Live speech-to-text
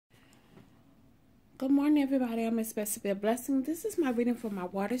Good morning, everybody. I'm Miss Be a Blessing. This is my reading for my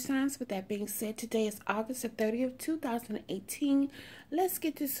water signs. With that being said, today is August the 30th, 2018. Let's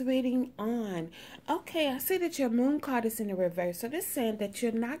get this reading on. Okay, I see that your moon card is in the reverse. So this is saying that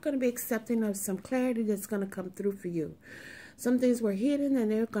you're not going to be accepting of some clarity that's going to come through for you. Some things were hidden and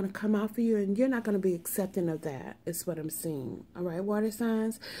they're going to come out for you, and you're not going to be accepting of that, is what I'm seeing. All right, water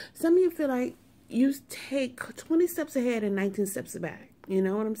signs. Some of you feel like you take 20 steps ahead and 19 steps back. You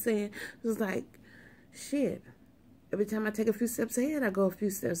know what I'm saying? It's like, shit, every time I take a few steps ahead, I go a few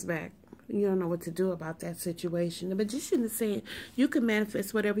steps back. You don't know what to do about that situation. The magician is saying you can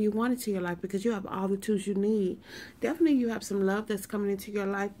manifest whatever you want into your life because you have all the tools you need. Definitely you have some love that's coming into your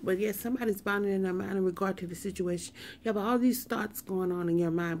life, but yes, somebody's bounding in their mind in regard to the situation. You have all these thoughts going on in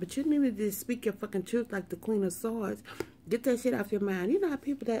your mind, but you need to speak your fucking truth like the Queen of Swords. Get that shit off your mind. You know how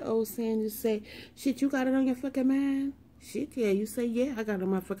people, that old saying, you say, shit, you got it on your fucking mind? Shit, yeah, you say, yeah, I got it on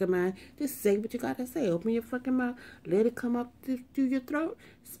my fucking mind. Just say what you gotta say. Open your fucking mouth. Let it come up through your throat.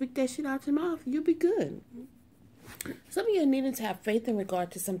 Speak that shit out your mouth. You'll be good. Some of you are needing to have faith in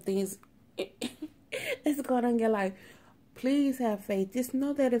regard to some things that's going on in your life. Please have faith. Just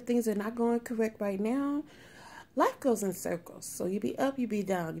know that if things are not going correct right now, life goes in circles. So you be up, you be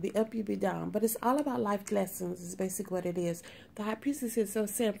down. You be up, you be down. But it's all about life lessons is basically what it is. The High Priestess is so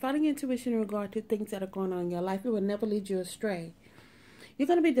saying, following your intuition in regard to things that are going on in your life, it will never lead you astray. You're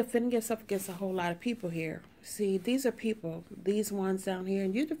going to be defending yourself against a whole lot of people here. See, these are people, these ones down here,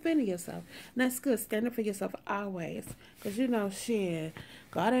 and you're defending yourself. And that's good. Stand up for yourself always. Because you know, shit,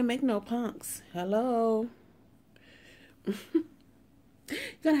 God ain't make no punks. Hello.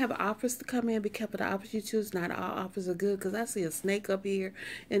 You're going to have offers to come in. Be careful the offers you choose. Not all offers are good, because I see a snake up here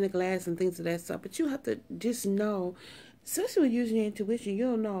in the glass and things of that stuff. But you have to just know, especially when using your intuition,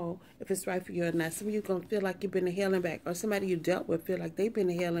 you'll know if it's right for you or not. Some of you going to feel like you've been to hell and back, or somebody you dealt with feel like they've been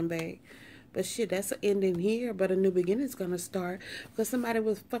to hell and back. But shit, that's an ending here, but a new beginning is going to start because somebody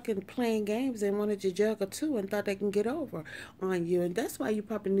was fucking playing games and wanted to juggle too and thought they can get over on you. And that's why you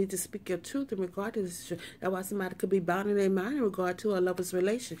probably need to speak your truth in regard to this. That's why somebody could be bound in their mind in regard to a lover's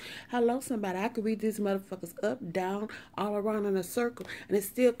relation. Hello, somebody. I could read these motherfuckers up, down, all around in a circle, and it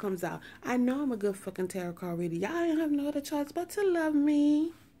still comes out. I know I'm a good fucking tarot card reader. Y'all don't have no other choice but to love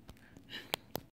me.